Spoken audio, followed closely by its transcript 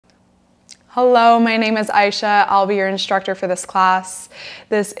Hello, my name is Iysha. I'll be your instructor for this class.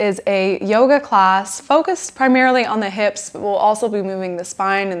 This is a yoga class focused primarily on the hips, but we'll also be moving the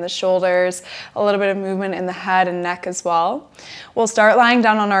spine and the shoulders, a little bit of movement in the head and neck as well. We'll start lying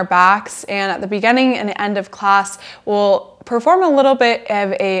down on our backs, and at the beginning and end of class, we'll perform a little bit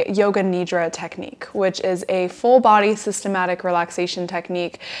of a yoga Nidra technique, which is a full body systematic relaxation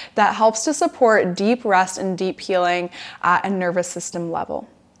technique that helps to support deep rest and deep healing at a nervous system level.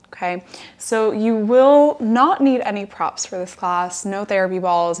 Okay, so you will not need any props for this class, no therapy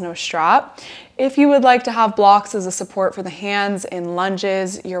balls, no strap. If you would like to have blocks as a support for the hands in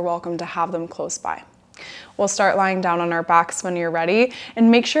lunges, you're welcome to have them close by. We'll start lying down on our backs when you're ready, and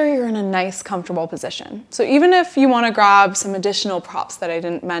make sure you're in a nice, comfortable position. So even if you want to grab some additional props that I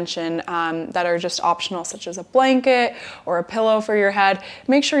didn't mention that are just optional, such as a blanket or a pillow for your head,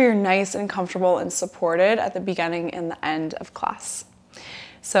 make sure you're nice and comfortable and supported at the beginning and the end of class.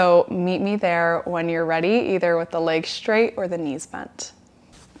 So meet me there when you're ready, either with the legs straight or the knees bent.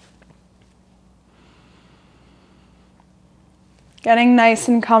 Getting nice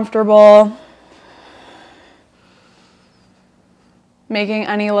and comfortable. Making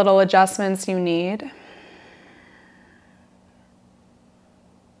any little adjustments you need.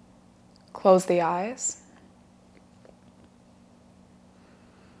 Close the eyes.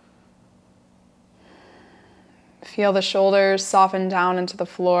 Feel the shoulders soften down into the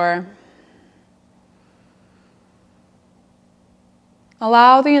floor.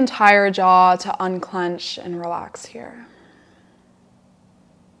 Allow the entire jaw to unclench and relax here.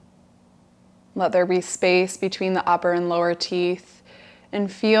 Let there be space between the upper and lower teeth, and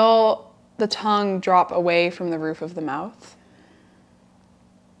feel the tongue drop away from the roof of the mouth.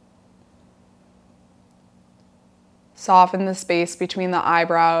 Soften the space between the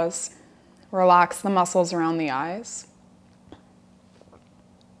eyebrows. Relax the muscles around the eyes.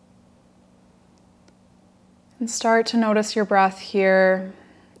 And start to notice your breath here,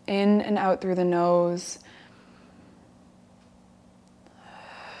 in and out through the nose.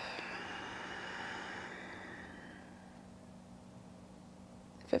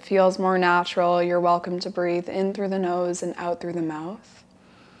 If it feels more natural, you're welcome to breathe in through the nose and out through the mouth.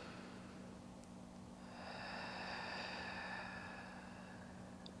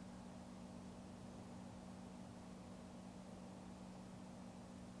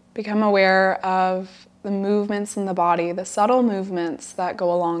 Become aware of the movements in the body, the subtle movements that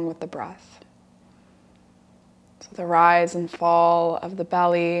go along with the breath. So the rise and fall of the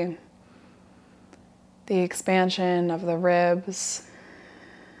belly, the expansion of the ribs,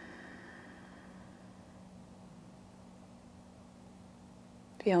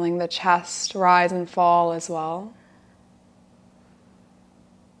 feeling the chest rise and fall as well.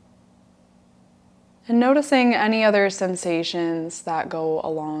 And noticing any other sensations that go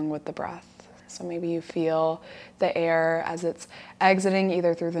along with the breath. So maybe you feel the air as it's exiting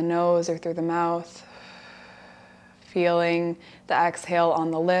either through the nose or through the mouth. Feeling the exhale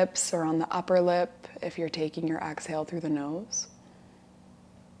on the lips or on the upper lip if you're taking your exhale through the nose.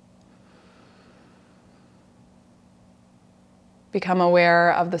 Become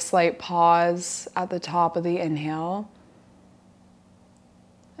aware of the slight pause at the top of the inhale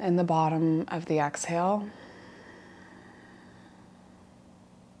and the bottom of the exhale.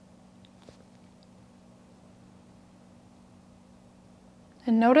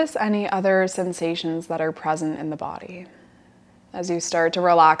 And notice any other sensations that are present in the body. As you start to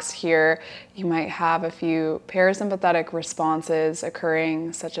relax here, you might have a few parasympathetic responses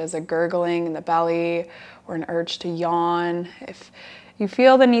occurring, such as a gurgling in the belly or an urge to yawn. If you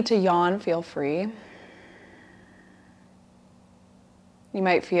feel the need to yawn, feel free. You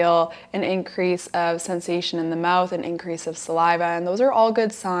might feel an increase of sensation in the mouth, an increase of saliva, and those are all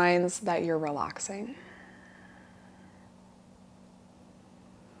good signs that you're relaxing.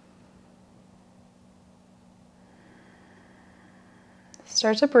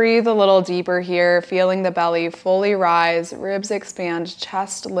 Start to breathe a little deeper here, feeling the belly fully rise, ribs expand,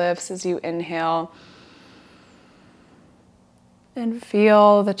 chest lifts as you inhale. And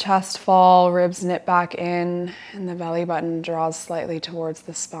feel the chest fall, ribs knit back in, and the belly button draws slightly towards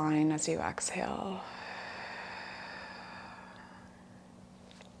the spine as you exhale.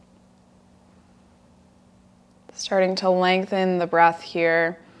 Starting to lengthen the breath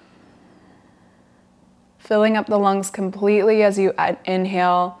here. Filling up the lungs completely as you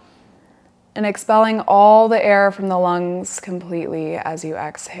inhale, and expelling all the air from the lungs completely as you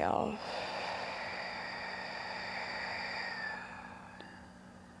exhale.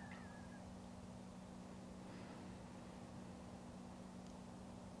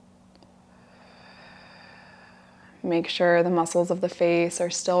 make sure the muscles of the face are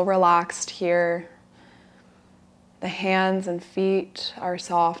still relaxed here. The hands and feet are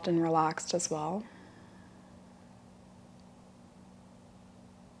soft and relaxed as well.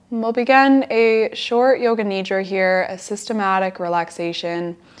 And we'll begin a short yoga nidra here, a systematic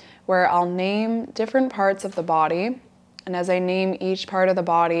relaxation where I'll name different parts of the body. And as I name each part of the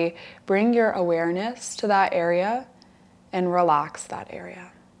body, bring your awareness to that area and relax that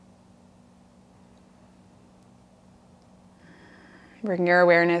area. Bring your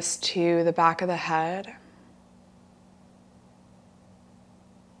awareness to the back of the head,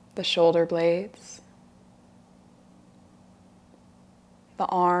 the shoulder blades, the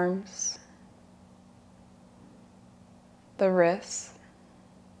arms, the wrists,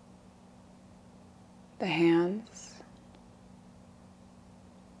 the hands,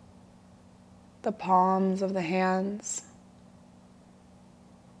 the palms of the hands,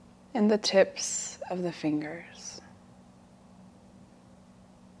 and the tips of the fingers.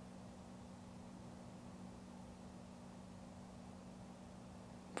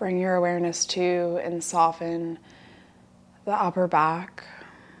 Bring your awareness to and soften the upper back,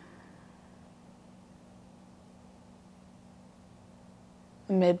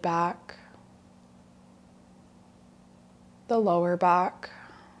 the mid back, the lower back,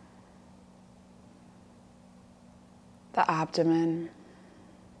 the abdomen,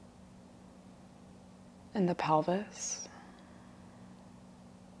 and the pelvis.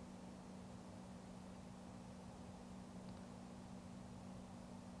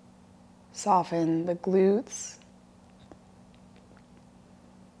 Soften the glutes,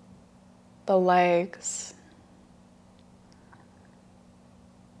 the legs,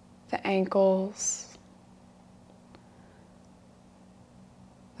 the ankles,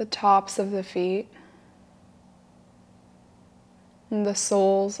 the tops of the feet, and the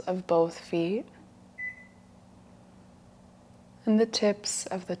soles of both feet, and the tips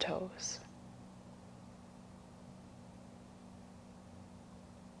of the toes.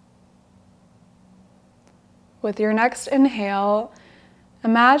 With your next inhale,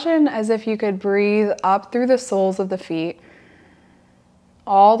 imagine as if you could breathe up through the soles of the feet,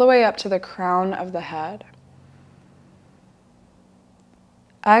 all the way up to the crown of the head.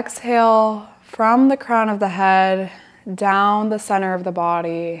 Exhale from the crown of the head, down the center of the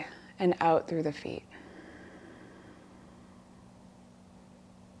body, and out through the feet.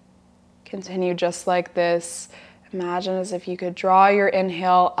 Continue just like this. Imagine as if you could draw your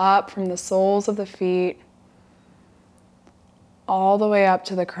inhale up from the soles of the feet, all the way up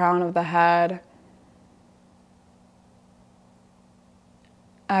to the crown of the head.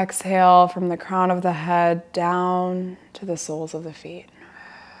 Exhale from the crown of the head down to the soles of the feet.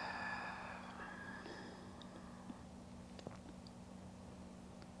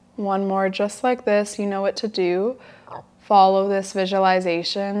 One more just like this. You know what to do. Follow this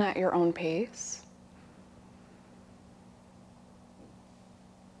visualization at your own pace.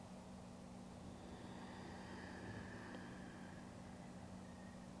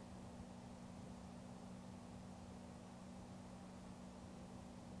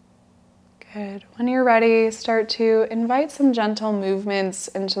 Good. When you're ready, start to invite some gentle movements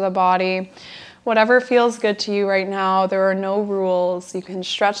into the body. Whatever feels good to you right now, there are no rules. You can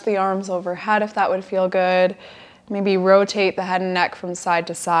stretch the arms overhead if that would feel good. Maybe rotate the head and neck from side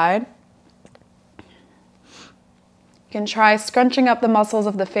to side. You can try scrunching up the muscles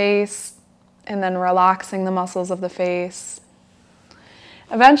of the face and then relaxing the muscles of the face.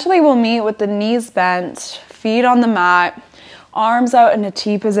 Eventually we'll meet with the knees bent, feet on the mat, arms out in a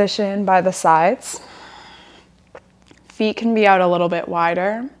T position by the sides. Feet can be out a little bit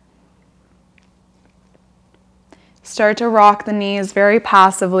wider. Start to rock the knees very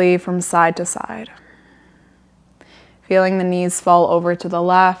passively from side to side. Feeling the knees fall over to the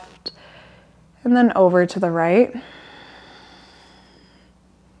left and then over to the right.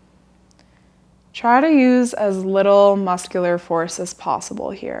 Try to use as little muscular force as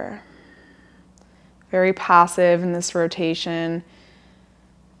possible here. Very passive in this rotation.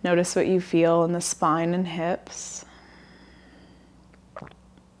 Notice what you feel in the spine and hips.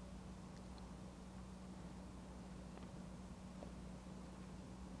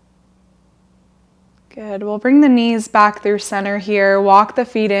 Good. We'll bring the knees back through center here. Walk the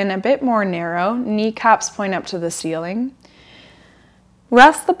feet in a bit more narrow. Kneecaps point up to the ceiling.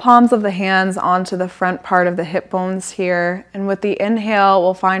 Rest the palms of the hands onto the front part of the hip bones here. And with the inhale,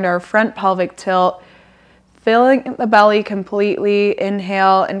 we'll find our front pelvic tilt, filling the belly completely.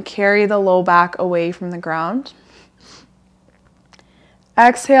 Inhale and carry the low back away from the ground.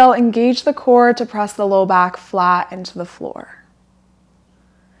 Exhale, engage the core to press the low back flat into the floor.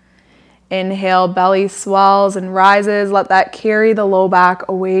 Inhale, belly swells and rises. Let that carry the low back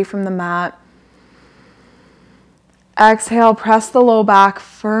away from the mat. Exhale, press the low back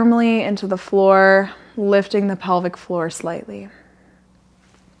firmly into the floor, lifting the pelvic floor slightly.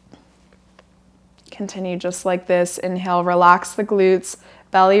 Continue just like this. Inhale, relax the glutes,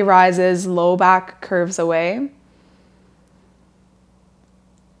 belly rises, low back curves away.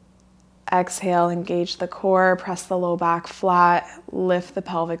 Exhale, engage the core, press the low back flat, lift the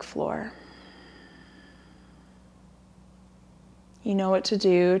pelvic floor. You know what to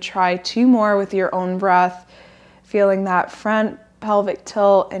do. Try 2 more with your own breath, feeling that front pelvic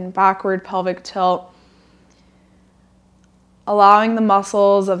tilt and backward pelvic tilt. Allowing the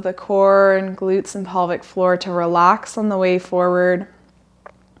muscles of the core and glutes and pelvic floor to relax on the way forward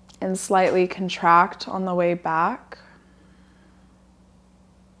and slightly contract on the way back.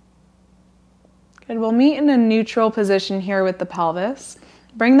 Good. We'll meet in a neutral position here with the pelvis.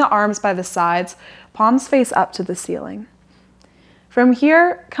 Bring the arms by the sides, palms face up to the ceiling. From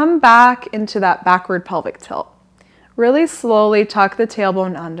here, come back into that backward pelvic tilt. Really slowly tuck the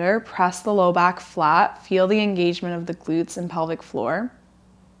tailbone under, press the low back flat, feel the engagement of the glutes and pelvic floor.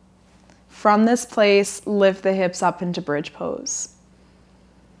 From this place, lift the hips up into bridge pose.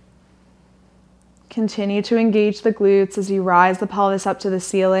 Continue to engage the glutes as you rise the pelvis up to the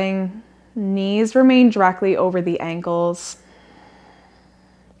ceiling. Knees remain directly over the ankles.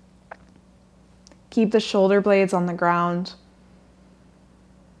 Keep the shoulder blades on the ground.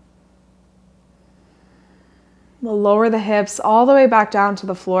 We'll lower the hips all the way back down to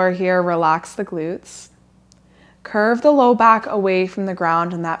the floor here. Relax the glutes. Curve the low back away from the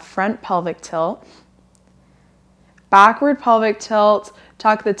ground in that front pelvic tilt. Backward pelvic tilt,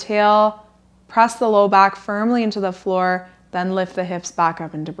 tuck the tail, press the low back firmly into the floor, then lift the hips back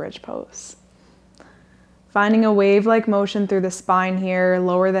up into bridge pose. Finding a wave-like motion through the spine here.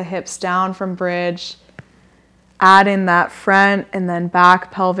 Lower the hips down from bridge. Add in that front and then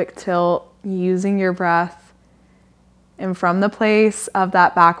back pelvic tilt using your breath. And from the place of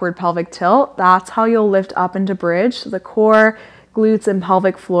that backward pelvic tilt, that's how you'll lift up into bridge. So the core, glutes, and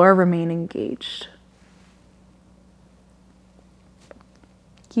pelvic floor remain engaged.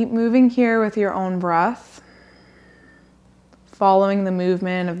 Keep moving here with your own breath, following the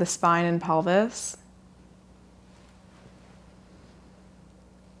movement of the spine and pelvis.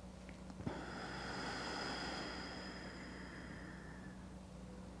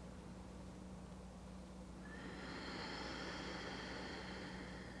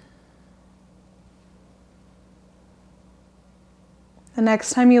 The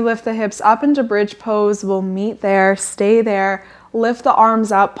next time you lift the hips up into bridge pose, we'll meet there, stay there, lift the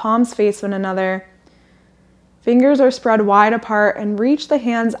arms up, palms face one another. Fingers are spread wide apart and reach the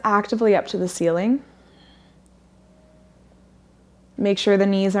hands actively up to the ceiling. Make sure the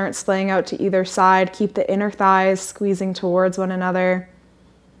knees aren't splaying out to either side. Keep the inner thighs squeezing towards one another.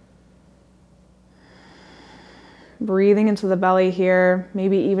 Breathing into the belly here,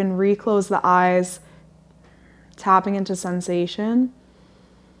 maybe even reclose the eyes, tapping into sensation.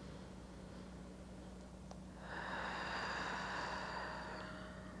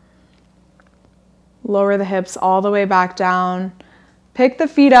 Lower the hips all the way back down. Pick the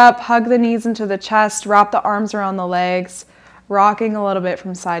feet up, hug the knees into the chest, wrap the arms around the legs, rocking a little bit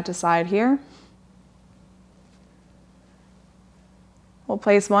from side to side here. We'll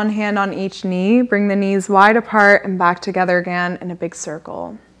place one hand on each knee, bring the knees wide apart and back together again in a big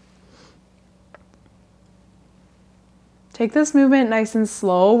circle. Take this movement nice and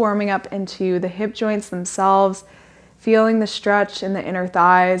slow, warming up into the hip joints themselves, feeling the stretch in the inner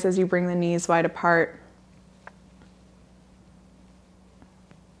thighs as you bring the knees wide apart.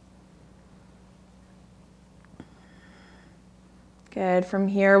 Good. From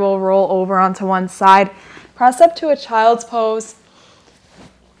here, we'll roll over onto one side. Press up to a child's pose.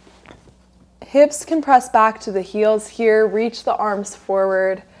 Hips can press back to the heels here. Reach the arms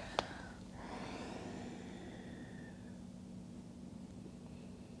forward.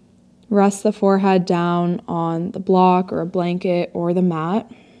 Rest the forehead down on the block or a blanket or the mat.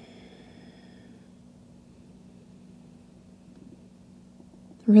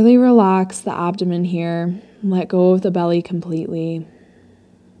 Really relax the abdomen here. Let go of the belly completely.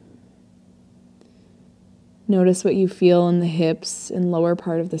 Notice what you feel in the hips and lower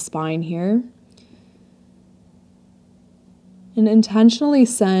part of the spine here. And intentionally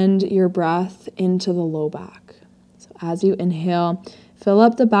send your breath into the low back. So as you inhale, fill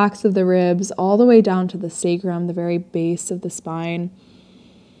up the backs of the ribs all the way down to the sacrum, the very base of the spine.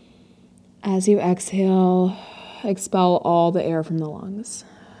 As you exhale, expel all the air from the lungs.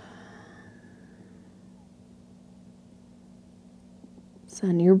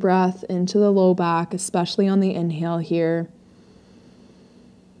 Send your breath into the low back, especially on the inhale here.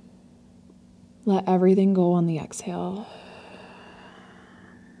 Let everything go on the exhale.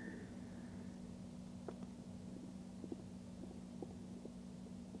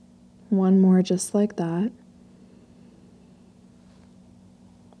 One more just like that.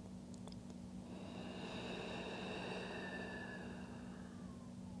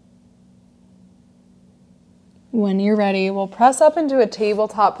 When you're ready, we'll press up into a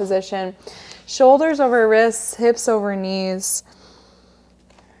tabletop position. Shoulders over wrists, hips over knees.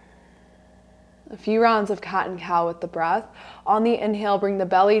 A few rounds of cat and cow with the breath. On the inhale, bring the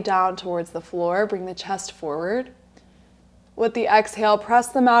belly down towards the floor. Bring the chest forward. With the exhale, press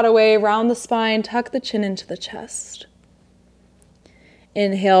the mat away, round the spine, tuck the chin into the chest.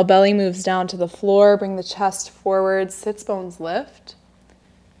 Inhale, belly moves down to the floor. Bring the chest forward, sits bones lift.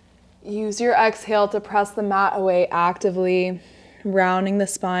 Use your exhale to press the mat away actively, rounding the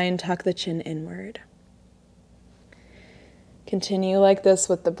spine, tuck the chin inward. Continue like this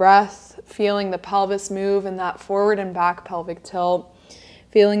with the breath, feeling the pelvis move in that forward and back pelvic tilt,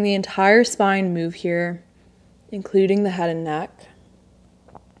 feeling the entire spine move here, including the head and neck.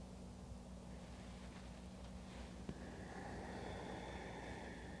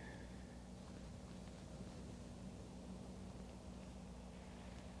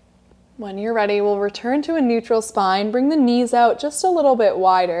 When you're ready, we'll return to a neutral spine. Bring the knees out just a little bit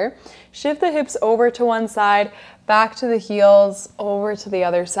wider. Shift the hips over to one side, back to the heels, over to the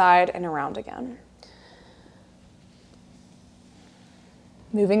other side, and around again.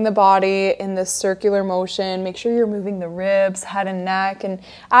 Moving the body in this circular motion. Make sure you're moving the ribs, head and neck, and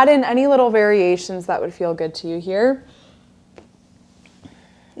add in any little variations that would feel good to you here.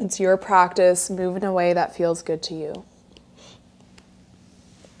 It's your practice. Move in a way that feels good to you.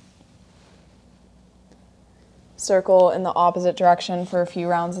 Circle in the opposite direction for a few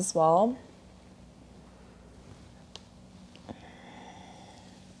rounds as well.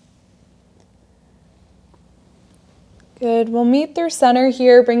 Good. We'll meet through center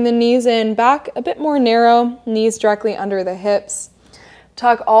here. Bring the knees in, back a bit more narrow, knees directly under the hips.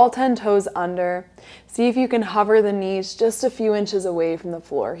 Tuck all 10 toes under. See if you can hover the knees just a few inches away from the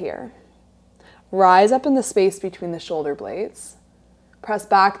floor here. Rise up in the space between the shoulder blades. Press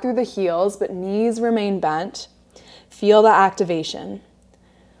back through the heels, but knees remain bent. Feel the activation.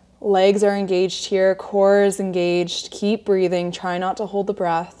 Legs are engaged here, core is engaged. Keep breathing, try not to hold the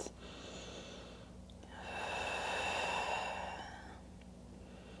breath.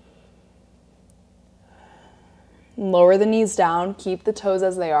 Lower the knees down, keep the toes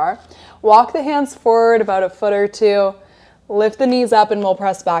as they are. Walk the hands forward about a foot or two. Lift the knees up and we'll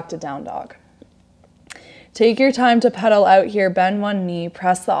press back to down dog. Take your time to pedal out here, bend one knee,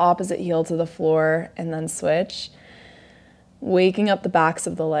 press the opposite heel to the floor, and then switch. Waking up the backs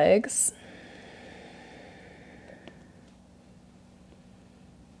of the legs.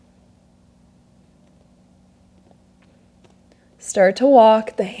 Start to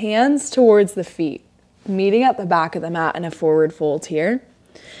walk the hands towards the feet, meeting at the back of the mat in a forward fold here.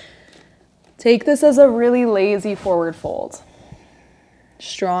 Take this as a really lazy forward fold.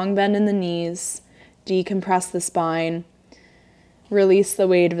 Strong bend in the knees, decompress the spine, release the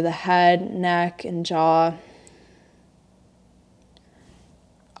weight of the head, neck, and jaw.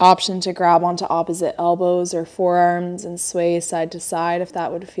 Option to grab onto opposite elbows or forearms and sway side to side if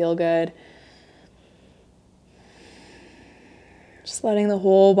that would feel good. Just letting the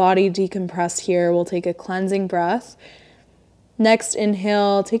whole body decompress here. We'll take a cleansing breath. Next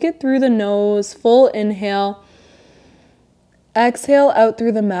inhale, take it through the nose, full inhale. Exhale out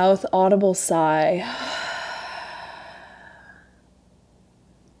through the mouth, audible sigh.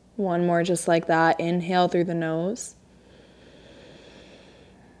 One more just like that. Inhale through the nose.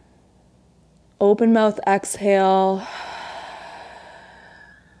 Open mouth, exhale.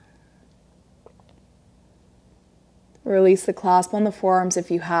 Release the clasp on the forearms if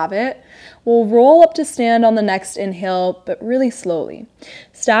you have it. We'll roll up to stand on the next inhale, but really slowly.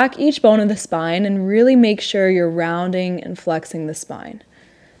 Stack each bone of the spine and really make sure you're rounding and flexing the spine.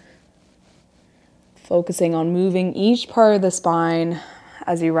 Focusing on moving each part of the spine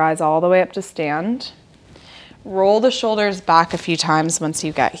as you rise all the way up to stand. Roll the shoulders back a few times once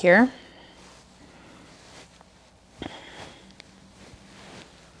you get here.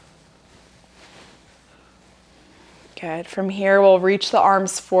 Good. From here, we'll reach the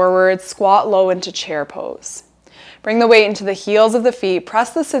arms forward, squat low into chair pose. Bring the weight into the heels of the feet.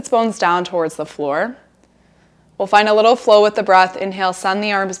 Press the sits bones down towards the floor. We'll find a little flow with the breath. Inhale, send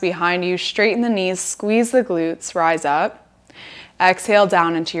the arms behind you, straighten the knees, squeeze the glutes, rise up. Exhale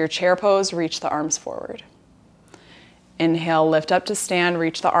down into your chair pose, reach the arms forward. Inhale, lift up to stand,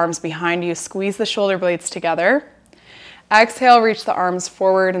 reach the arms behind you, squeeze the shoulder blades together. Exhale, reach the arms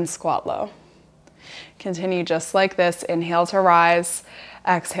forward and squat low. Continue just like this. Inhale to rise,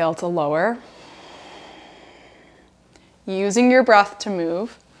 exhale to lower. Using your breath to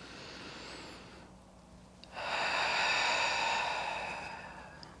move.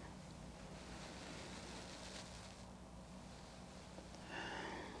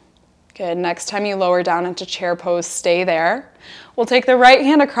 Good. Next time you lower down into chair pose, stay there. We'll take the right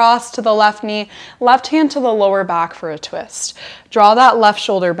hand across to the left knee, left hand to the lower back for a twist. Draw that left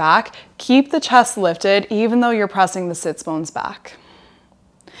shoulder back. Keep the chest lifted even though you're pressing the sits bones back.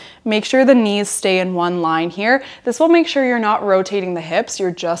 Make sure the knees stay in one line here. This will make sure you're not rotating the hips,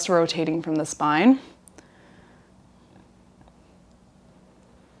 you're just rotating from the spine.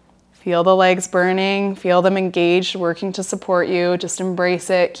 Feel the legs burning, feel them engaged, working to support you. Just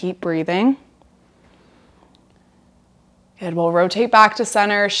embrace it, keep breathing. Good, we'll rotate back to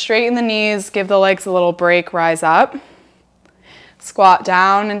center, straighten the knees, give the legs a little break, rise up. Squat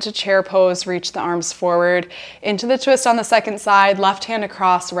down into chair pose, reach the arms forward. Into the twist on the second side, left hand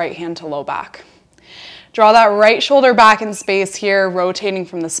across, right hand to low back. Draw that right shoulder back in space here, rotating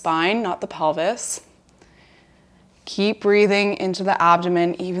from the spine, not the pelvis. Keep breathing into the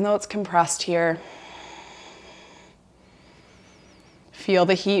abdomen, even though it's compressed here. Feel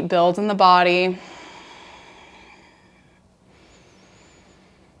the heat build in the body.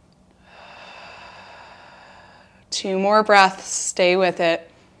 Two more breaths, stay with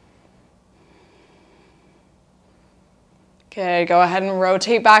it. Good, go ahead and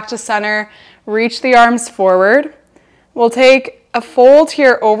rotate back to center. Reach the arms forward. We'll take a fold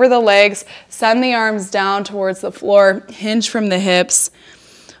here over the legs, send the arms down towards the floor, hinge from the hips.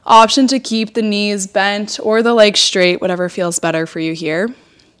 Option to keep the knees bent or the legs straight, whatever feels better for you here.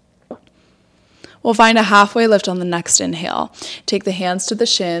 We'll find a halfway lift on the next inhale. Take the hands to the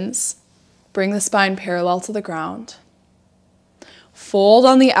shins, bring the spine parallel to the ground. Fold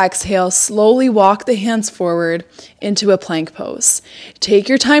on the exhale, slowly walk the hands forward into a plank pose. Take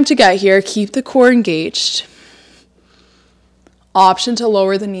your time to get here, keep the core engaged. Option to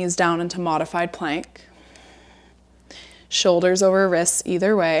lower the knees down into modified plank. Shoulders over wrists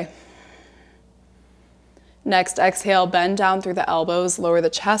either way. Next exhale, bend down through the elbows, lower the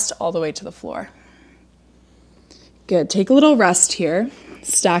chest all the way to the floor. Good, take a little rest here.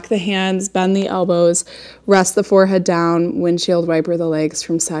 Stack the hands, bend the elbows, rest the forehead down, windshield wiper the legs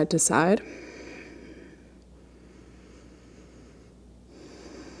from side to side.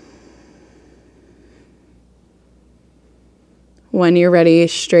 When you're ready,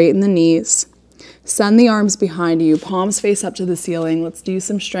 straighten the knees. Send the arms behind you, palms face up to the ceiling. Let's do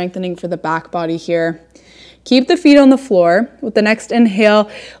some strengthening for the back body here. Keep the feet on the floor. With the next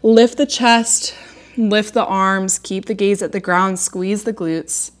inhale, lift the chest, lift the arms, keep the gaze at the ground, squeeze the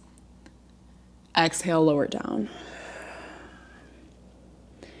glutes. Exhale, lower down.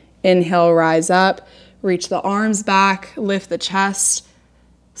 Inhale, rise up, reach the arms back, lift the chest,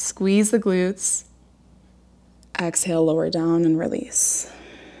 squeeze the glutes. Exhale, lower down and release.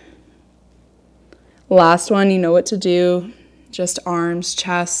 Last one, you know what to do. Just arms,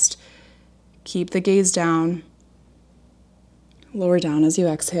 chest. Keep the gaze down. Lower down as you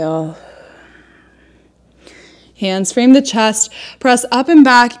exhale. Hands frame the chest. Press up and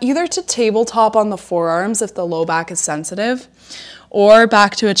back either to tabletop on the forearms if the low back is sensitive, or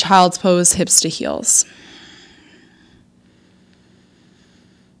back to a child's pose, hips to heels.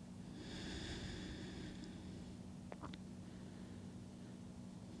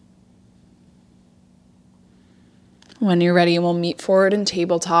 When you're ready, we'll meet forward in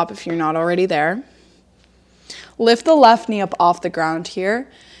tabletop if you're not already there. Lift the left knee up off the ground here.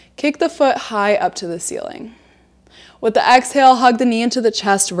 Kick the foot high up to the ceiling. With the exhale, hug the knee into the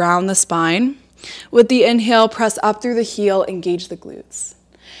chest, round the spine. With the inhale, press up through the heel, engage the glutes.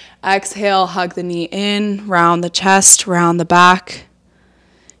 Exhale, hug the knee in, round the chest, round the back.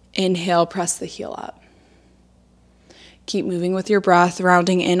 Inhale, press the heel up. Keep moving with your breath,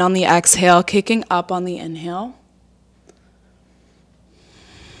 rounding in on the exhale, kicking up on the inhale.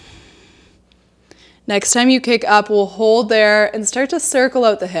 Next time you kick up, we'll hold there and start to circle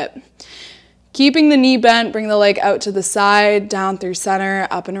out the hip. Keeping the knee bent, bring the leg out to the side, down through center,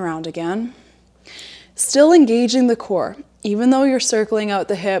 up and around again. Still engaging the core. Even though you're circling out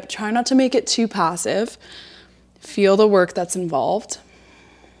the hip, try not to make it too passive. Feel the work that's involved.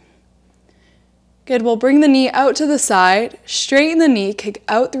 Good, we'll bring the knee out to the side, straighten the knee, kick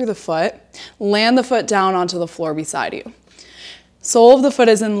out through the foot, land the foot down onto the floor beside you. Sole of the foot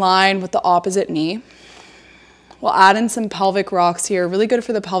is in line with the opposite knee. We'll add in some pelvic rocks here, really good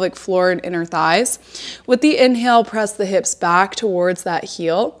for the pelvic floor and inner thighs. With the inhale, press the hips back towards that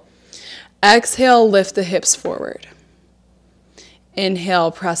heel. Exhale, lift the hips forward.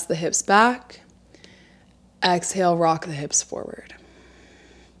 Inhale, press the hips back. Exhale, rock the hips forward.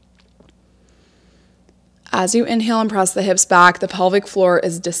 As you inhale and press the hips back, the pelvic floor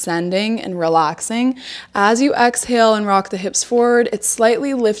is descending and relaxing. As you exhale and rock the hips forward, it's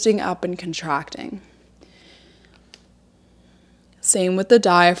slightly lifting up and contracting. Same with the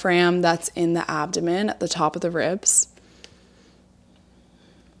diaphragm that's in the abdomen at the top of the ribs.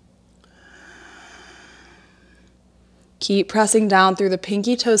 Keep pressing down through the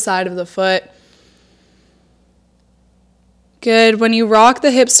pinky toe side of the foot. Good. When you rock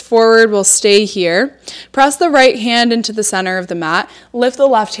the hips forward, we'll stay here. Press the right hand into the center of the mat. Lift the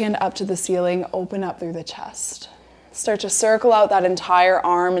left hand up to the ceiling. Open up through the chest. Start to circle out that entire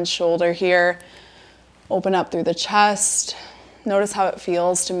arm and shoulder here. Open up through the chest. Notice how it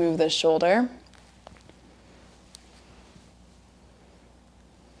feels to move this shoulder.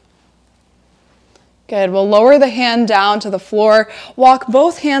 Good. We'll lower the hand down to the floor, walk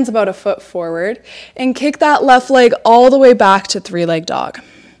both hands about a foot forward, and kick that left leg all the way back to three-leg dog.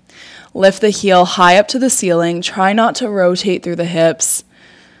 Lift the heel high up to the ceiling. Try not to rotate through the hips.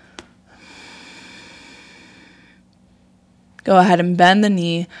 Go ahead and bend the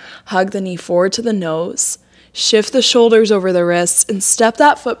knee, hug the knee forward to the nose. Shift the shoulders over the wrists and step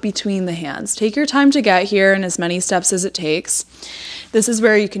that foot between the hands. Take your time to get here in as many steps as it takes. This is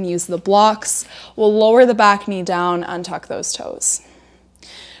where you can use the blocks. We'll lower the back knee down, untuck those toes.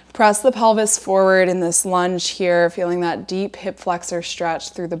 Press the pelvis forward in this lunge here, feeling that deep hip flexor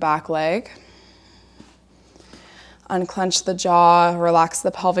stretch through the back leg. Unclench the jaw, relax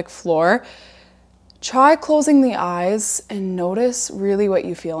the pelvic floor. Try closing the eyes and notice really what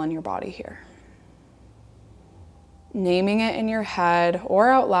you feel in your body here. Naming it in your head or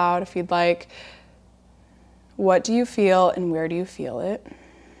out loud if you'd like. What do you feel and where do you feel it?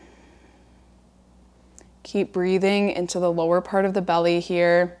 Keep breathing into the lower part of the belly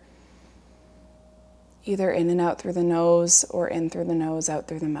here, either in and out through the nose or in through the nose, out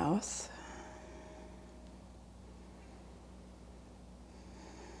through the mouth.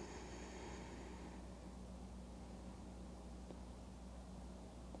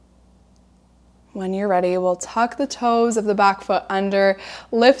 When you're ready, we'll tuck the toes of the back foot under,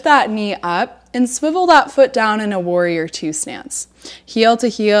 lift that knee up, and swivel that foot down in a warrior two stance. Heel to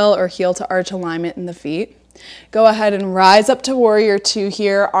heel or heel to arch alignment in the feet. Go ahead and rise up to warrior two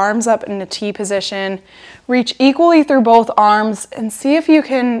here, arms up in a T position. Reach equally through both arms and see if you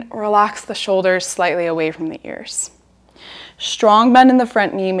can relax the shoulders slightly away from the ears. Strong bend in the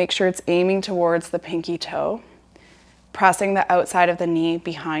front knee, make sure it's aiming towards the pinky toe. Pressing the outside of the knee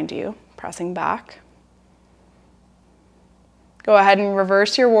behind you. Pressing back. Go ahead and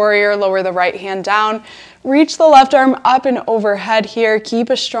reverse your warrior, lower the right hand down, reach the left arm up and overhead here,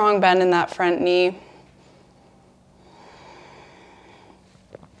 keep a strong bend in that front knee.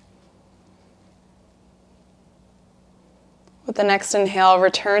 With the next inhale,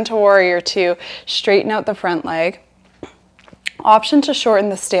 return to warrior two, straighten out the front leg. Option to shorten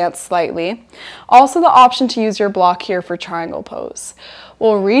the stance slightly. Also the option to use your block here for triangle pose.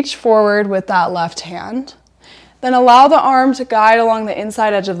 We'll reach forward with that left hand. Then allow the arm to guide along the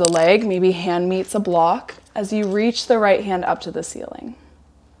inside edge of the leg. Maybe hand meets a block as you reach the right hand up to the ceiling.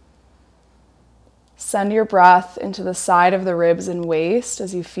 Send your breath into the side of the ribs and waist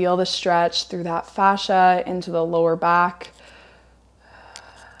as you feel the stretch through that fascia into the lower back.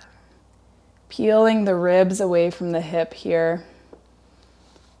 Peeling the ribs away from the hip here.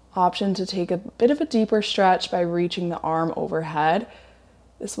 Option to take a bit of a deeper stretch by reaching the arm overhead.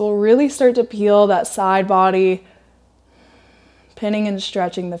 This will really start to peel that side body, pinning and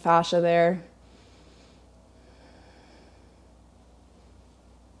stretching the fascia there.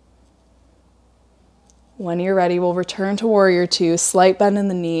 When you're ready, we'll return to warrior two, slight bend in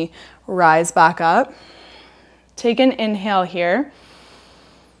the knee, rise back up. Take an inhale here.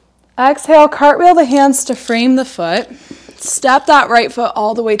 Exhale, cartwheel the hands to frame the foot. Step that right foot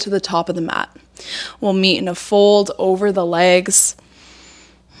all the way to the top of the mat. We'll meet in a fold over the legs.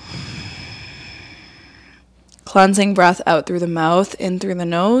 Cleansing breath out through the mouth, in through the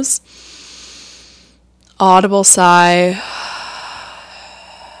nose. Audible sigh.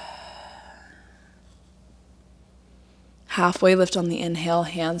 Halfway lift on the inhale,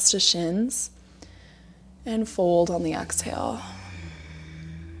 hands to shins. And fold on the exhale.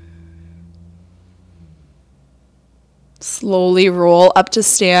 Slowly roll up to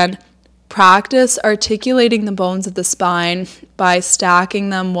stand. Practice articulating the bones of the spine by stacking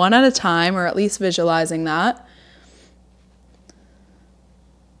them one at a time, or at least visualizing that.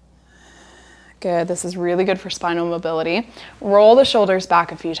 Good. This is really good for spinal mobility. Roll the shoulders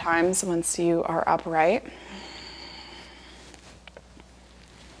back a few times once you are upright.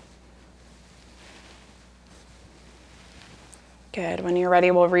 Good. When you're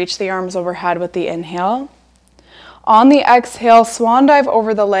ready, we'll reach the arms overhead with the inhale. On the exhale, swan dive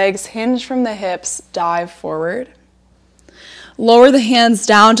over the legs, hinge from the hips, dive forward. Lower the hands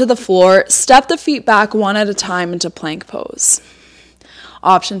down to the floor, step the feet back one at a time into plank pose.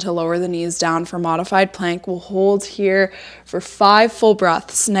 Option to lower the knees down for modified plank. We'll hold here for 5 full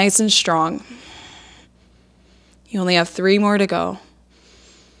breaths, nice and strong. You only have 3 more to go.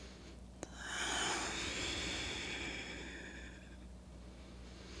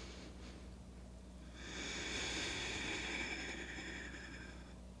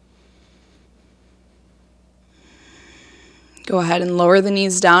 Go ahead and lower the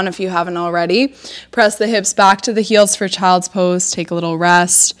knees down if you haven't already. Press the hips back to the heels for child's pose. Take a little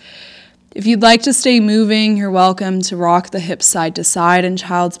rest. If you'd like to stay moving, you're welcome to rock the hips side to side in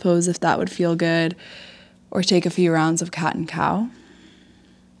child's pose if that would feel good, or take a few rounds of cat and cow.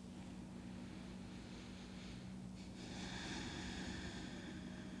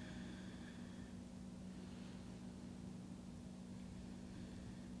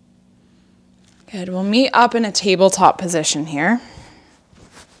 Good. We'll meet up in a tabletop position here.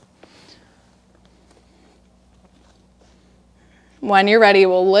 When you're ready,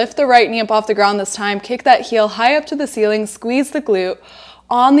 we'll lift the right knee up off the ground this time. Kick that heel high up to the ceiling. Squeeze the glute.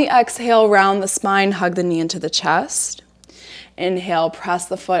 On the exhale, round the spine. Hug the knee into the chest. Inhale, press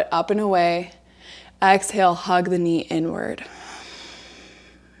the foot up and away. Exhale, hug the knee inward.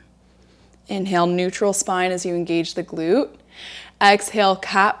 Inhale, neutral spine as you engage the glute. Exhale,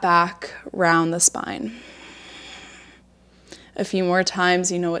 cat back, round the spine. A few more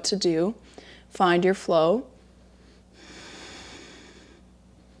times, you know what to do. Find your flow.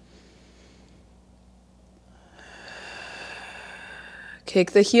 Kick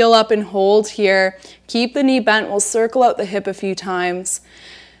the heel up and hold here. Keep the knee bent. We'll circle out the hip a few times.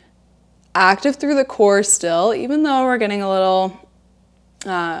 Active through the core still, even though we're getting a little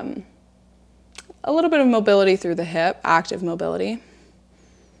bit of mobility through the hip, active mobility.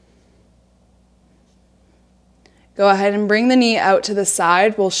 Go ahead and bring the knee out to the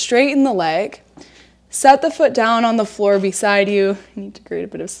side. We'll straighten the leg. Set the foot down on the floor beside you. You need to create a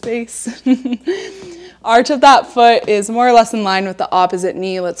bit of space. Arch of that foot is more or less in line with the opposite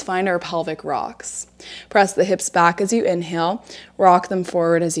knee. Let's find our pelvic rocks. Press the hips back as you inhale. Rock them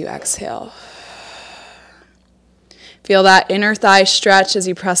forward as you exhale. Feel that inner thigh stretch as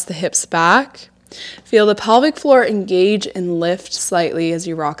you press the hips back. Feel the pelvic floor engage and lift slightly as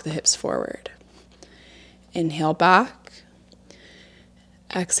you rock the hips forward. Inhale back.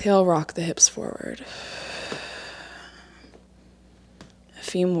 Exhale, rock the hips forward. A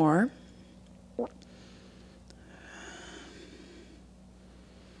few more.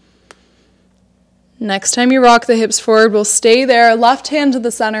 Next time you rock the hips forward, we'll stay there. Left hand to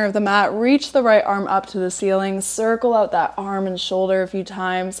the center of the mat. Reach the right arm up to the ceiling. Circle out that arm and shoulder a few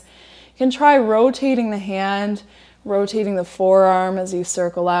times. You can try rotating the hand, rotating the forearm as you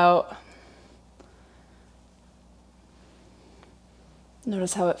circle out.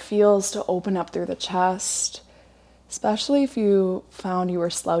 Notice how it feels to open up through the chest, especially if you found you were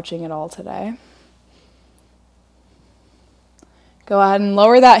slouching at all today. Go ahead and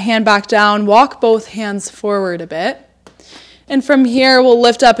lower that hand back down. Walk both hands forward a bit. And from here, we'll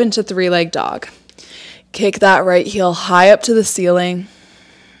lift up into 3-leg dog. Kick that right heel high up to the ceiling.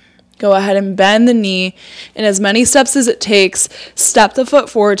 Go ahead and bend the knee in as many steps as it takes. Step the foot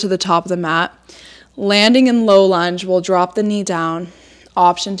forward to the top of the mat. Landing in low lunge, we'll drop the knee down.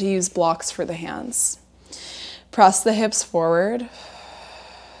 Option to use blocks for the hands. Press the hips forward.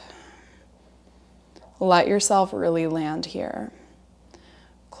 Let yourself really land here.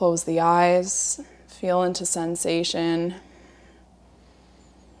 Close the eyes, feel into sensation.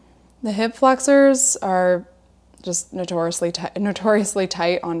 The hip flexors are just notoriously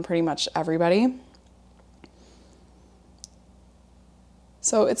tight on pretty much everybody.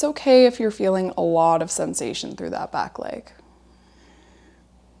 So it's okay if you're feeling a lot of sensation through that back leg.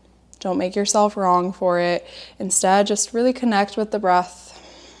 Don't make yourself wrong for it. Instead, just really connect with the breath.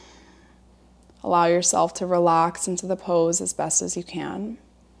 Allow yourself to relax into the pose as best as you can.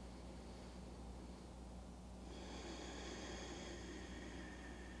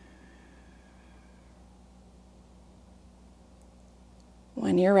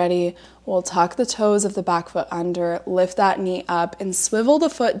 When you're ready, we'll tuck the toes of the back foot under, lift that knee up, and swivel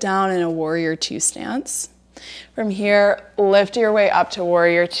the foot down in a warrior 2 stance. From here, lift your way up to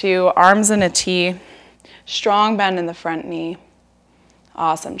warrior 2, arms in a T, strong bend in the front knee.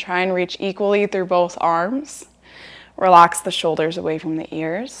 Awesome. Try and reach equally through both arms. Relax the shoulders away from the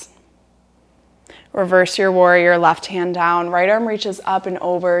ears. Reverse your warrior, left hand down, right arm reaches up and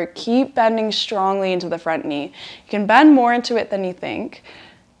over. Keep bending strongly into the front knee. You can bend more into it than you think.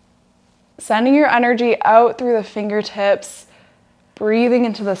 Sending your energy out through the fingertips, breathing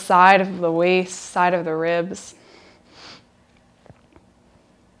into the side of the waist, side of the ribs.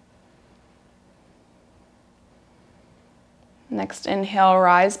 Next inhale,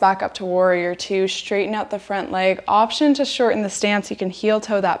 rise back up to warrior two, straighten out the front leg. Option to shorten the stance. You can heel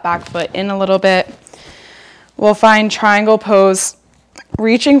toe that back foot in a little bit. We'll find triangle pose,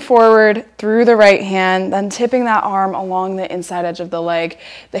 reaching forward through the right hand, then tipping that arm along the inside edge of the leg.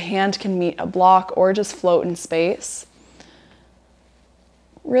 The hand can meet a block or just float in space.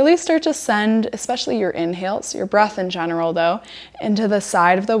 Really start to send, especially your inhales, your breath in general though, into the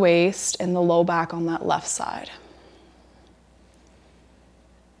side of the waist and the low back on that left side.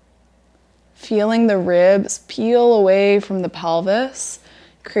 Feeling the ribs peel away from the pelvis,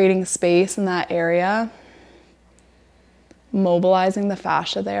 creating space in that area, mobilizing the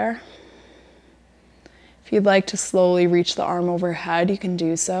fascia there. If you'd like to slowly reach the arm overhead, you can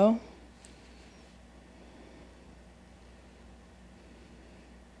do so.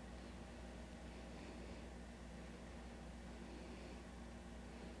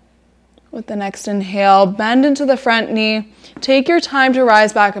 With the next inhale, bend into the front knee. Take your time to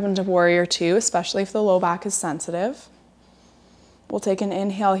rise back up into warrior two, especially if the low back is sensitive. We'll take an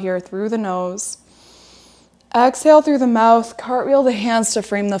inhale here through the nose. Exhale through the mouth. Cartwheel the hands to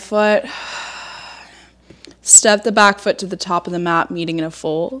frame the foot. Step the back foot to the top of the mat, meeting in a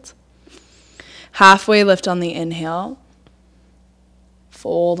fold. Halfway lift on the inhale.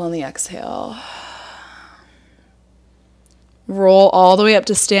 Fold on the exhale. Roll all the way up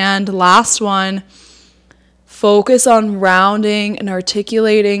to stand. Last one. Focus on rounding and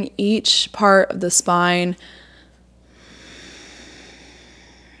articulating each part of the spine.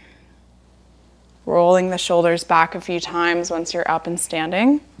 Rolling the shoulders back a few times once you're up and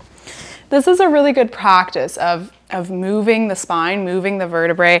standing. This is a really good practice of moving the spine, moving the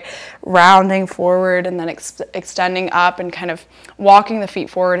vertebrae, rounding forward and then extending up and kind of walking the feet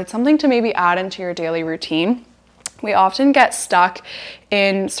forward. It's something to maybe add into your daily routine. We often get stuck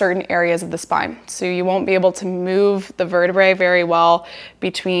in certain areas of the spine. So you won't be able to move the vertebrae very well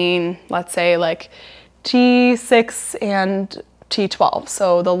between, let's say, like T6 and T12,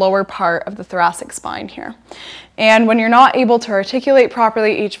 so the lower part of the thoracic spine here. And when you're not able to articulate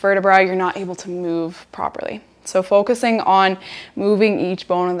properly each vertebra, you're not able to move properly. So focusing on moving each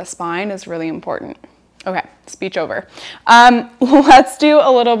bone in the spine is really important. Okay, speech over. Let's do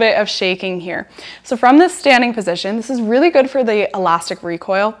a little bit of shaking here. So from this standing position, this is really good for the elastic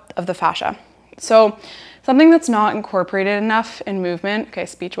recoil of the fascia. So something that's not incorporated enough in movement, okay,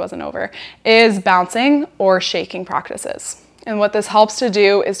 speech wasn't over, is bouncing or shaking practices. And what this helps to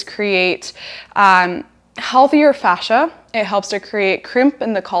do is create healthier fascia. It helps to create crimp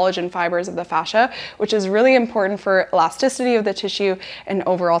in the collagen fibers of the fascia, which is really important for elasticity of the tissue and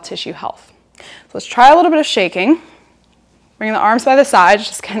overall tissue health. So let's try a little bit of shaking. Bring the arms by the sides,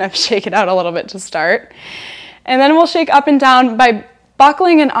 just kind of shake it out a little bit to start. And then we'll shake up and down by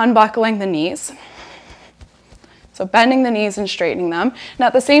buckling and unbuckling the knees. So bending the knees and straightening them. And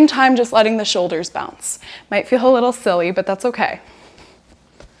at the same time, just letting the shoulders bounce. Might feel a little silly, but that's okay.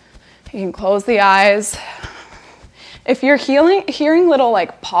 You can close the eyes. If you're hearing little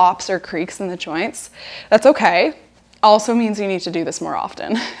like pops or creaks in the joints, that's okay. Also means you need to do this more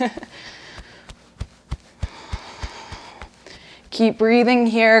often. Keep breathing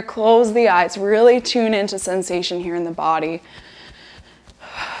here, close the eyes, really tune into sensation here in the body.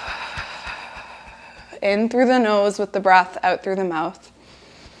 In through the nose with the breath, out through the mouth.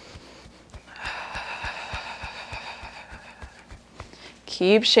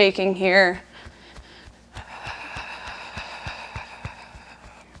 Keep shaking here.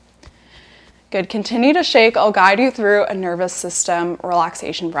 Good, continue to shake. I'll guide you through a nervous system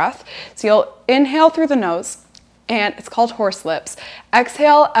relaxation breath. So you'll inhale through the nose, and it's called horse lips.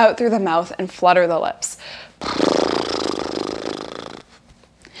 Exhale out through the mouth and flutter the lips.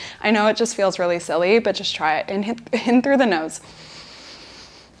 I know it just feels really silly, but just try it. In through the nose.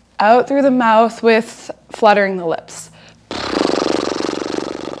 Out through the mouth with fluttering the lips.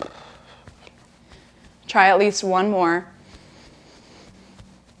 Try at least one more.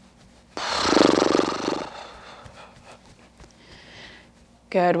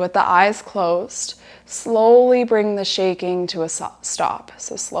 Good, with the eyes closed, slowly bring the shaking to a stop.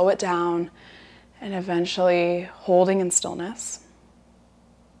 So slow it down and eventually holding in stillness.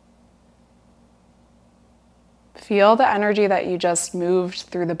 Feel the energy that you just moved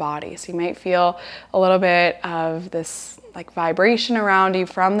through the body. So you might feel a little bit of this like vibration around you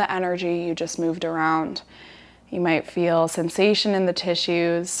from the energy you just moved around. You might feel sensation in the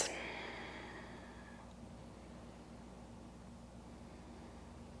tissues.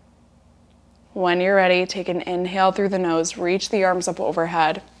 When you're ready, take an inhale through the nose, reach the arms up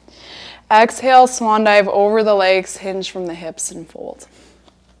overhead. Exhale, swan dive over the legs, hinge from the hips and fold.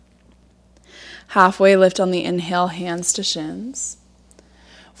 Halfway lift on the inhale, hands to shins.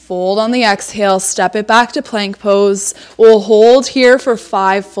 Fold on the exhale, step it back to plank pose. We'll hold here for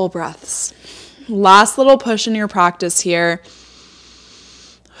 5 full breaths. Last little push in your practice here.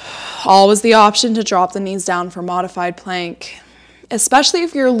 Always the option to drop the knees down for modified plank, especially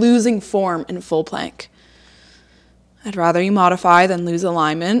if you're losing form in full plank. I'd rather you modify than lose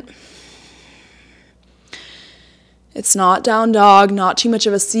alignment. It's not down dog, not too much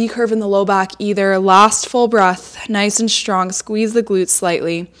of a C curve in the low back either. Last full breath, nice and strong. Squeeze the glutes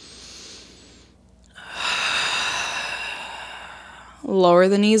slightly. Lower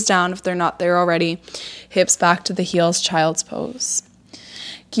the knees down if they're not there already. Hips back to the heels, child's pose.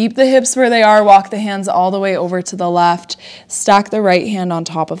 Keep the hips where they are. Walk the hands all the way over to the left. Stack the right hand on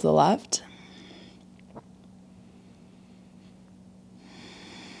top of the left.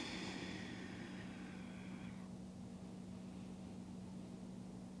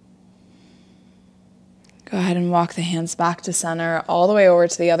 Go ahead and walk the hands back to center, all the way over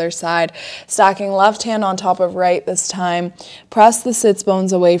to the other side. Stacking left hand on top of right this time. Press the sits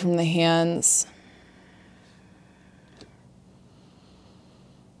bones away from the hands.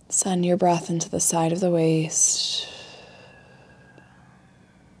 Send your breath into the side of the waist.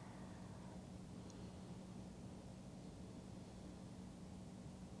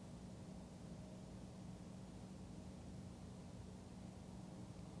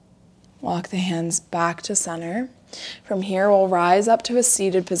 Walk the hands back to center. From here, we'll rise up to a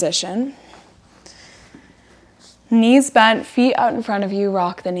seated position. Knees bent, feet out in front of you.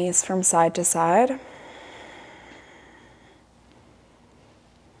 Rock the knees from side to side.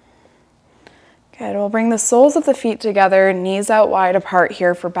 Good. We'll bring the soles of the feet together, knees out wide apart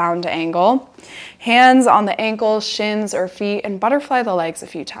here for bound angle. Hands on the ankles, shins, or feet, and butterfly the legs a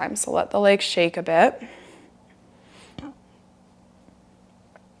few times. So let the legs shake a bit.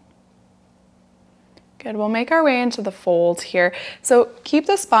 Good, we'll make our way into the fold here. So keep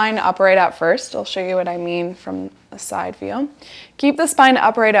the spine upright at first. I'll show you what I mean from a side view. Keep the spine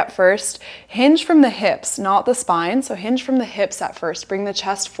upright at first. Hinge from the hips, not the spine. So hinge from the hips at first. Bring the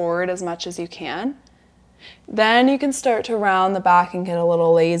chest forward as much as you can. Then you can start to round the back and get a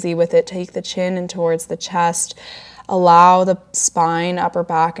little lazy with it. Take the chin in towards the chest. Allow the spine, upper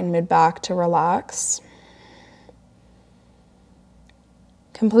back, and mid back to relax.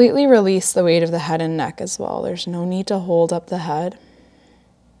 Completely release the weight of the head and neck as well. There's no need to hold up the head.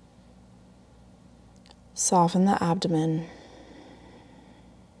 Soften the abdomen.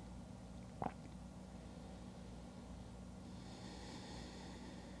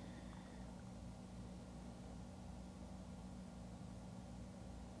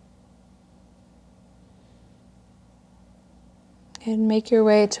 And make your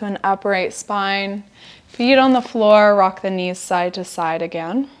way to an upright spine. Feet on the floor, rock the knees side to side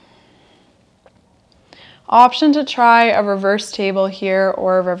again. Option to try a reverse table here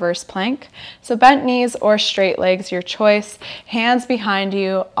or a reverse plank. So bent knees or straight legs, your choice. Hands behind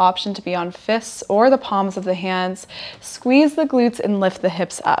you, option to be on fists or the palms of the hands. Squeeze the glutes and lift the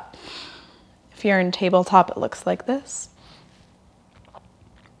hips up. If you're in tabletop, it looks like this.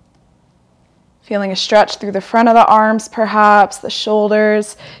 Feeling a stretch through the front of the arms, perhaps, the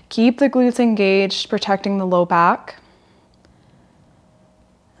shoulders. Keep the glutes engaged, protecting the low back.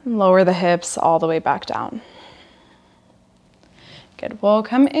 And lower the hips all the way back down. Good. We'll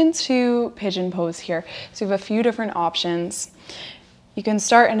come into pigeon pose here. So we have a few different options. You can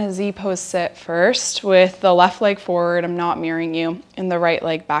start in a Z pose sit first with the left leg forward, I'm not mirroring you, and the right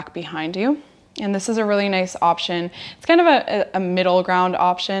leg back behind you. And this is a really nice option. It's kind of a middle ground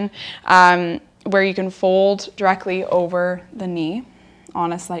option. Where you can fold directly over the knee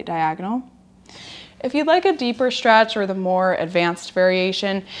on a slight diagonal. If you'd like a deeper stretch or the more advanced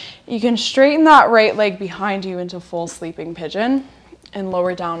variation, you can straighten that right leg behind you into full sleeping pigeon and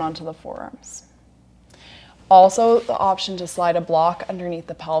lower down onto the forearms. Also, the option to slide a block underneath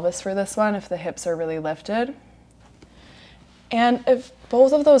the pelvis for this one if the hips are really lifted. And if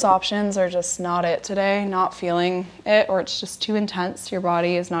both of those options are just not it today, not feeling it, or it's just too intense, your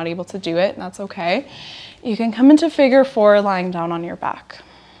body is not able to do it, and that's okay, you can come into figure 4 lying down on your back.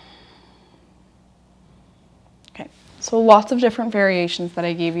 Okay, so lots of different variations that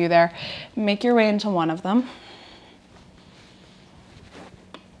I gave you there. Make your way into one of them.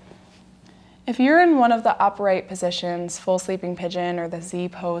 If you're in one of the upright positions, full sleeping pigeon or the Z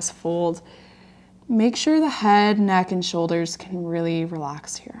pose fold, make sure the head, neck, and shoulders can really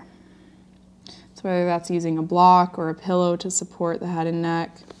relax here. So whether that's using a block or a pillow to support the head and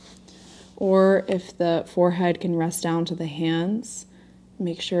neck, or if the forehead can rest down to the hands,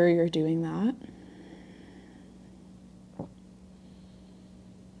 make sure you're doing that.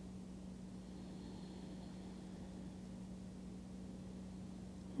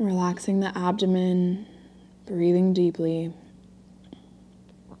 Relaxing the abdomen, breathing deeply.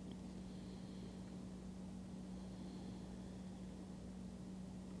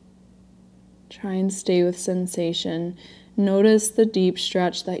 Try and stay with sensation. Notice the deep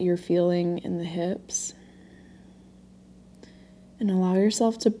stretch that you're feeling in the hips, and allow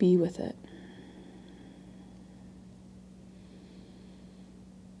yourself to be with it.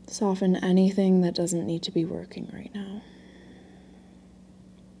 Soften anything that doesn't need to be working right now.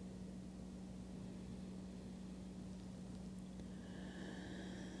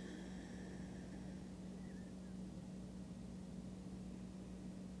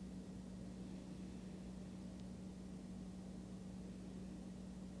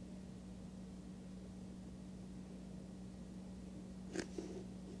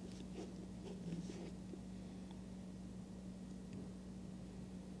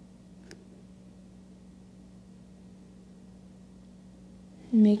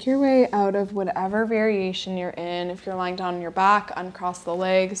 Make your way out of whatever variation you're in. If you're lying down on your back, uncross the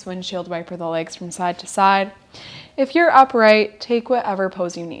legs, windshield wiper the legs from side to side. If you're upright, take whatever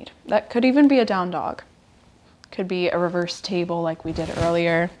pose you need. That could even be a down dog. Could be a reverse table like we did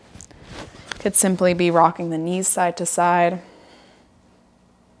earlier. Could simply be rocking the knees side to side.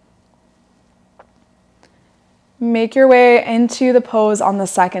 Make your way into the pose on the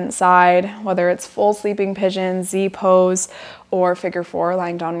second side, whether it's full sleeping pigeon, Z pose, or figure four,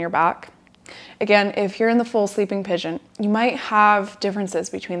 lying down on your back. Again, if you're in the full sleeping pigeon, you might have differences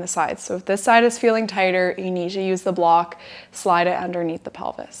between the sides. So if this side is feeling tighter, you need to use the block, slide it underneath the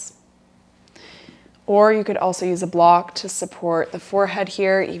pelvis. Or you could also use a block to support the forehead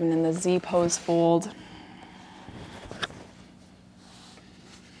here, even in the Z pose fold.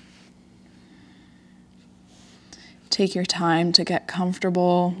 Take your time to get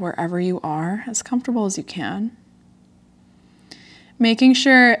comfortable wherever you are, as comfortable as you can. Making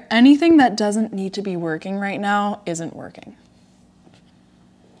sure anything that doesn't need to be working right now isn't working.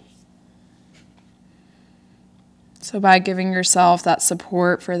 So by giving yourself that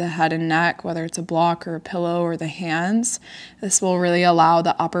support for the head and neck, whether it's a block or a pillow or the hands, this will really allow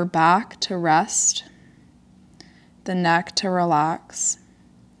the upper back to rest, the neck to relax,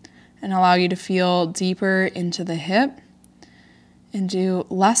 and allow you to feel deeper into the hip and do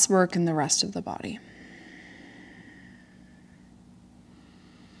less work in the rest of the body.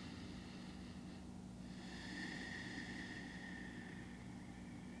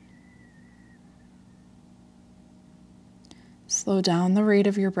 Slow down the rate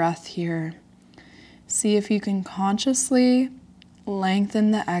of your breath here. See if you can consciously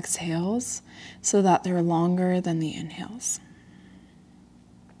lengthen the exhales so that they're longer than the inhales.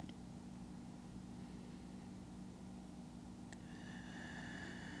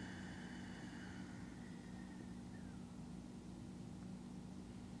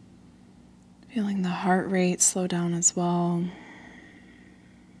 Feeling the heart rate slow down as well.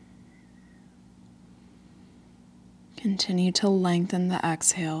 Continue to lengthen the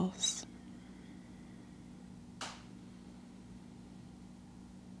exhales.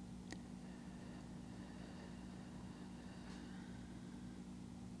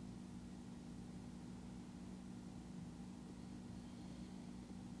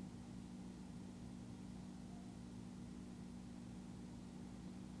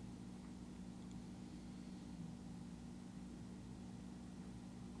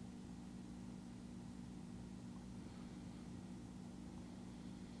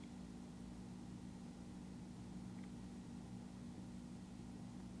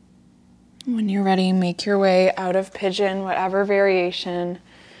 When you're ready, make your way out of pigeon, whatever variation.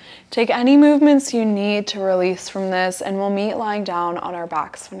 Take any movements you need to release from this, and we'll meet lying down on our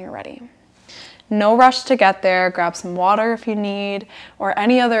backs when you're ready. No rush to get there. Grab some water if you need, or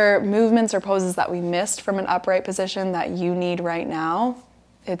any other movements or poses that we missed from an upright position that you need right now.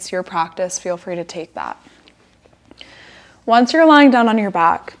 It's your practice. Feel free to take that. Once you're lying down on your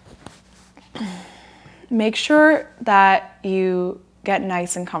back, make sure that you get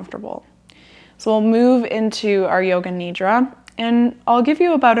nice and comfortable. So we'll move into our Yoga Nidra, and I'll give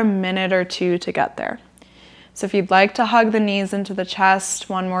you about a minute or two to get there. So if you'd like to hug the knees into the chest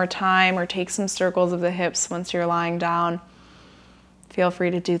one more time, or take some circles of the hips once you're lying down, feel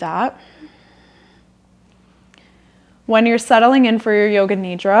free to do that. When you're settling in for your Yoga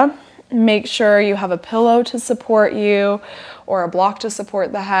Nidra, make sure you have a pillow to support you or a block to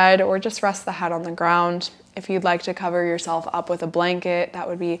support the head, or just rest the head on the ground. If you'd like to cover yourself up with a blanket, that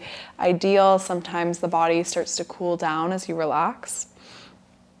would be ideal. Sometimes the body starts to cool down as you relax.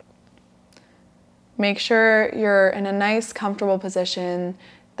 Make sure you're in a nice, comfortable position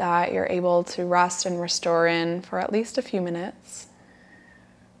that you're able to rest and restore in for at least a few minutes.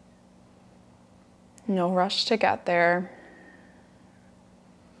 No rush to get there.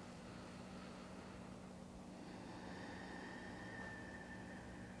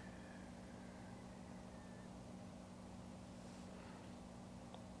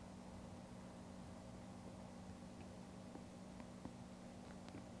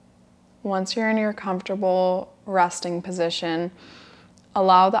 Once you're in your comfortable resting position,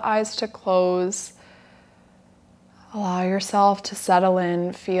 allow the eyes to close. Allow yourself to settle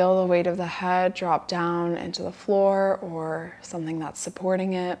in, feel the weight of the head drop down into the floor or something that's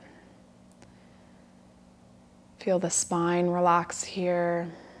supporting it. Feel the spine relax here.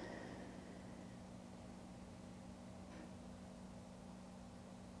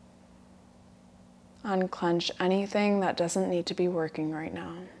 Unclench anything that doesn't need to be working right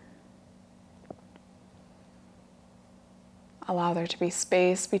now. Allow there to be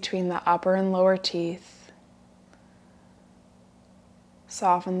space between the upper and lower teeth.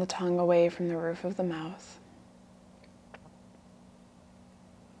 Soften the tongue away from the roof of the mouth.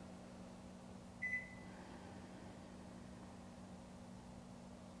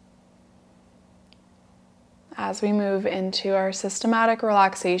 As we move into our systematic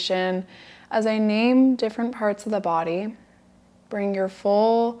relaxation, as I name different parts of the body, bring your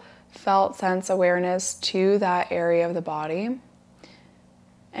full felt sense awareness to that area of the body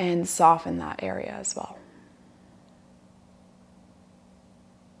and soften that area as well.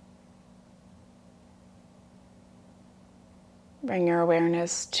 Bring your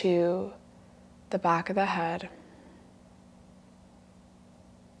awareness to the back of the head,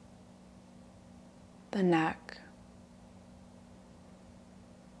 the neck,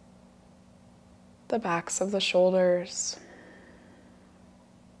 the backs of the shoulders,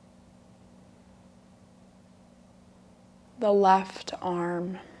 the left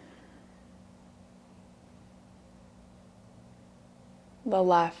arm, the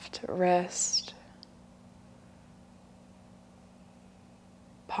left wrist,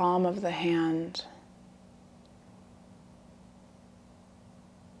 palm of the hand,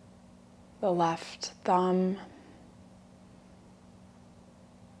 the left thumb,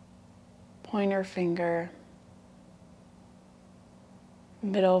 pointer finger,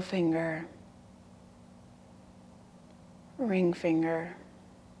 middle finger, ring finger,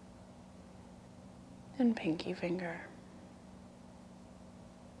 and pinky finger.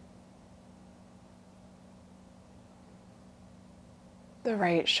 The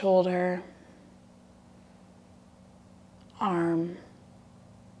right shoulder, arm,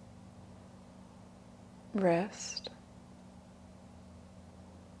 wrist,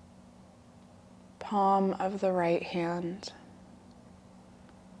 palm of the right hand,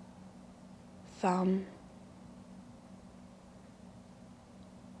 thumb,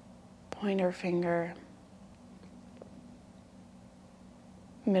 pointer finger,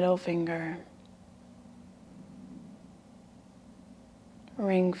 middle finger,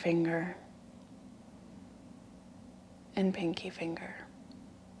 ring finger, and pinky finger.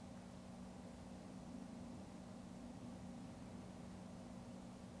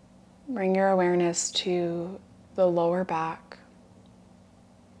 Bring your awareness to the lower back,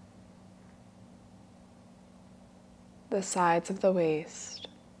 the sides of the waist,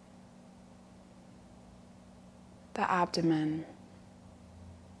 the abdomen,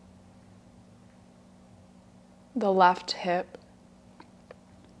 the left hip,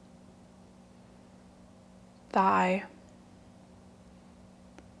 thigh,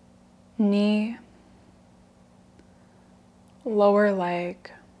 knee, lower leg,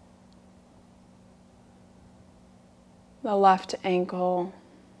 the left ankle,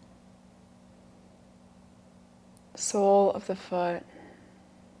 sole of the foot,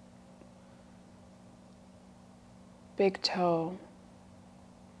 big toe,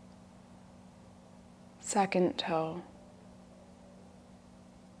 second toe,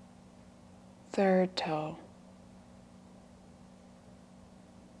 third toe,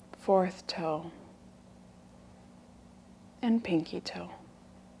 fourth toe, and pinky toe.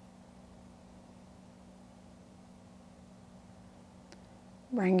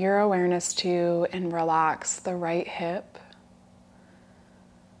 Bring your awareness to and relax the right hip,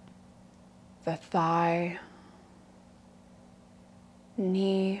 the thigh,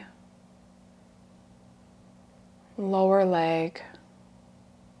 knee, lower leg,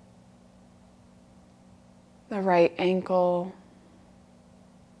 the right ankle,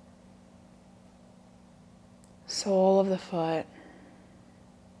 sole of the foot,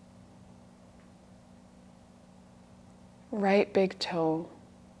 right big toe,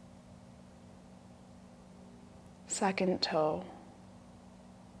 second toe,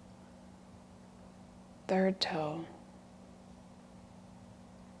 third toe,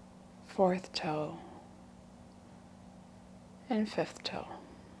 fourth toe, and fifth toe.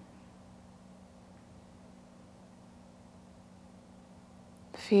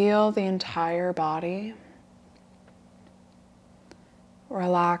 Feel the entire body.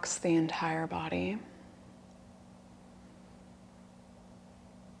 Relax the entire body.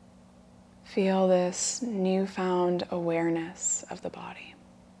 Feel this newfound awareness of the body.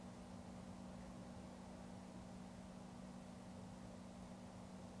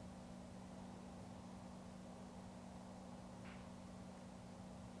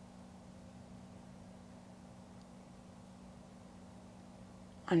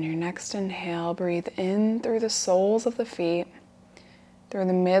 On your next inhale, breathe in through the soles of the feet, through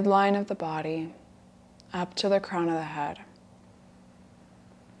the midline of the body, up to the crown of the head.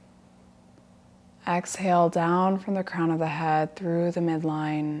 Exhale down from the crown of the head, through the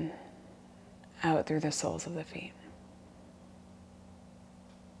midline, out through the soles of the feet.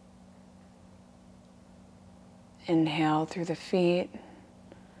 Inhale through the feet,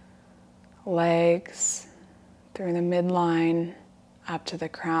 legs, through the midline, up to the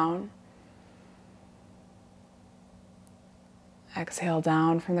crown. Exhale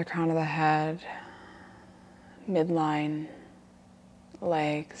down from the crown of the head, midline,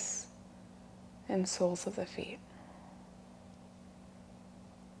 legs, and soles of the feet.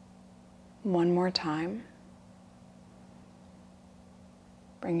 One more time.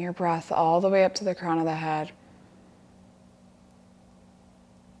 Bring your breath all the way up to the crown of the head.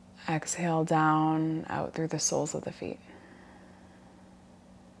 Exhale down, out through the soles of the feet.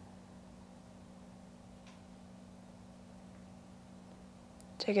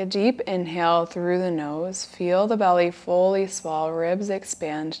 Take a deep inhale through the nose. Feel the belly fully swell, ribs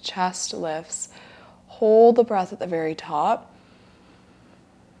expand, chest lifts. Hold the breath at the very top.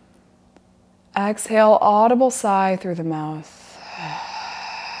 Exhale, audible sigh through the mouth.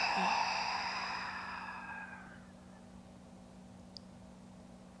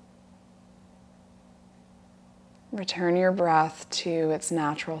 Return your breath to its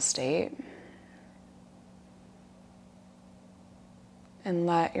natural state. And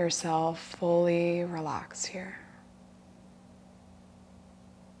let yourself fully relax here.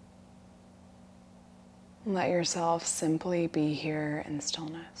 Let yourself simply be here in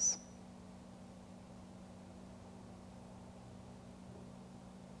stillness.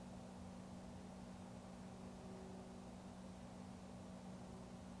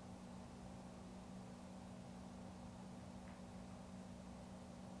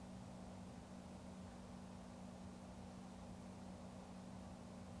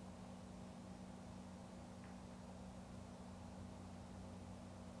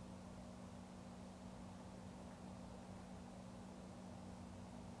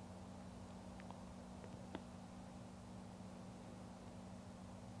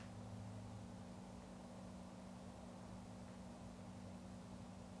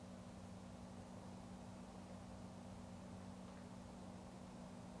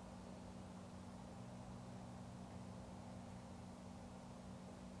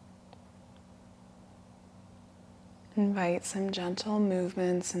 Invite some gentle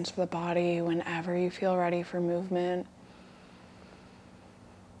movements into the body whenever you feel ready for movement.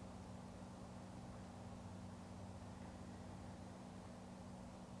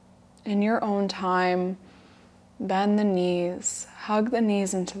 In your own time, bend the knees, hug the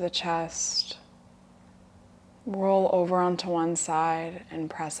knees into the chest, roll over onto one side and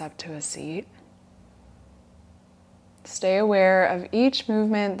press up to a seat. Stay aware of each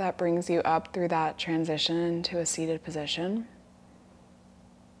movement that brings you up through that transition to a seated position.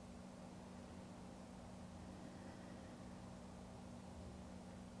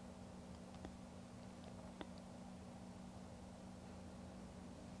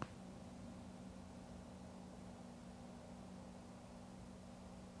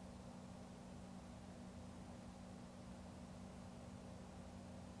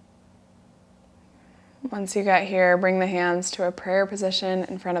 Once you get here, bring the hands to a prayer position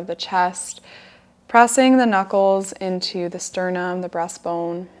in front of the chest, pressing the knuckles into the sternum, the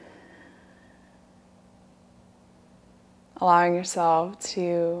breastbone, allowing yourself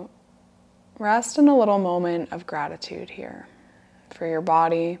to rest in a little moment of gratitude here for your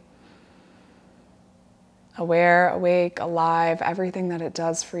body, aware, awake, alive, everything that it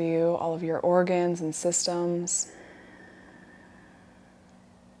does for you, all of your organs and systems.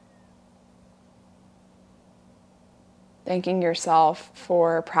 Thanking yourself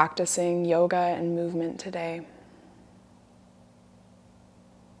for practicing yoga and movement today.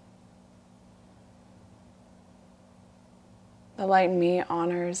 The light in me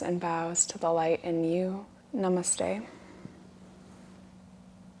honors and bows to the light in you. Namaste.